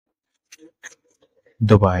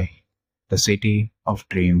Dubai, the city of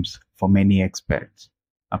dreams for many expats,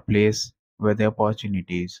 a place where the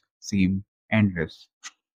opportunities seem endless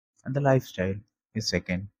and the lifestyle is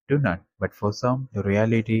second to none. But for some, the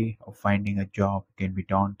reality of finding a job can be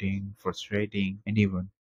daunting, frustrating, and even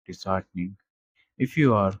disheartening. If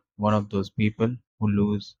you are one of those people who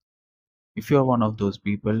lose, if you are one of those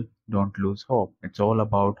people, don't lose hope. It's all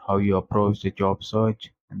about how you approach the job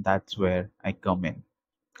search, and that's where I come in.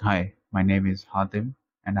 Hi, my name is Hatim,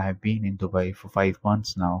 and I have been in Dubai for 5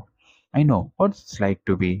 months now. I know what it's like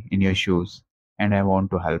to be in your shoes, and I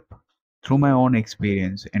want to help. Through my own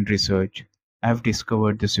experience and research, I have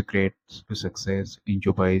discovered the secrets to success in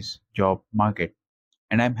Dubai's job market,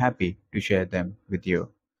 and I'm happy to share them with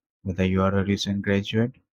you. Whether you are a recent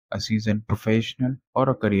graduate, a seasoned professional, or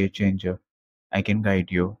a career changer, I can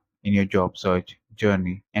guide you in your job search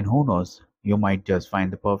journey. And who knows, you might just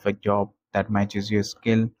find the perfect job that matches your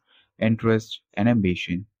skill, interest, and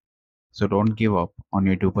ambition. So don't give up on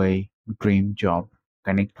your Dubai dream job.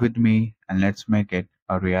 Connect with me and let's make it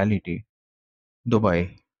a reality.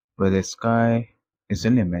 Dubai, where the sky is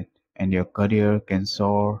the limit and your career can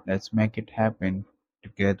soar. Let's make it happen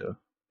together.